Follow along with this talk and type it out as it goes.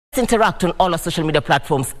Interact on all our social media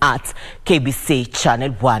platforms at KBC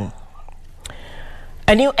Channel 1.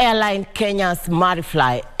 A new airline, Kenya's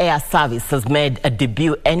Marifly air service, has made a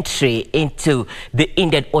debut entry into the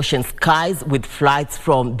Indian Ocean skies with flights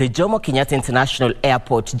from the Jomo Kenyatta International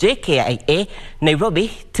Airport, JKIA,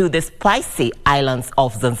 Nairobi, to the spicy islands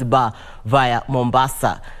of Zanzibar via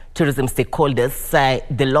Mombasa. Tourism stakeholders say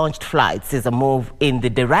the launched flights is a move in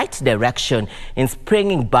the right direction in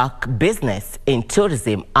bringing back business in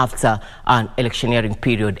tourism after an electioneering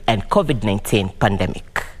period and COVID-19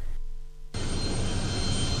 pandemic.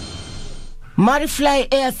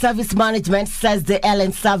 Marifly Air Service Management says the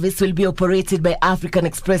airline service will be operated by African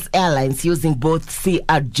Express Airlines using both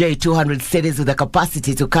CRJ 200 series with a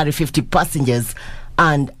capacity to carry 50 passengers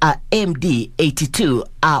and a MD-82,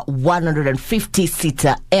 a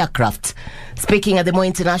 150-seater aircraft. Speaking at the Moi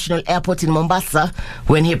International Airport in Mombasa,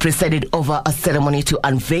 when he presided over a ceremony to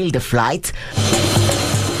unveil the flight,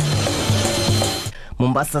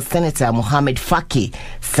 Mombasa Senator Mohamed Faki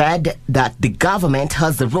said that the government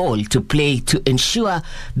has a role to play to ensure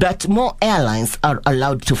that more airlines are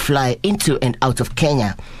allowed to fly into and out of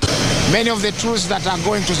Kenya. Many of the tourists that are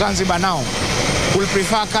going to Zanzibar now will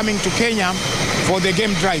prefer coming to Kenya for the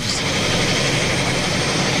game drives.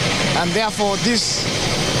 And therefore this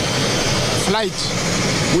flight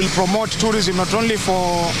will promote tourism not only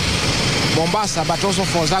for Mombasa but also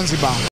for Zanzibar.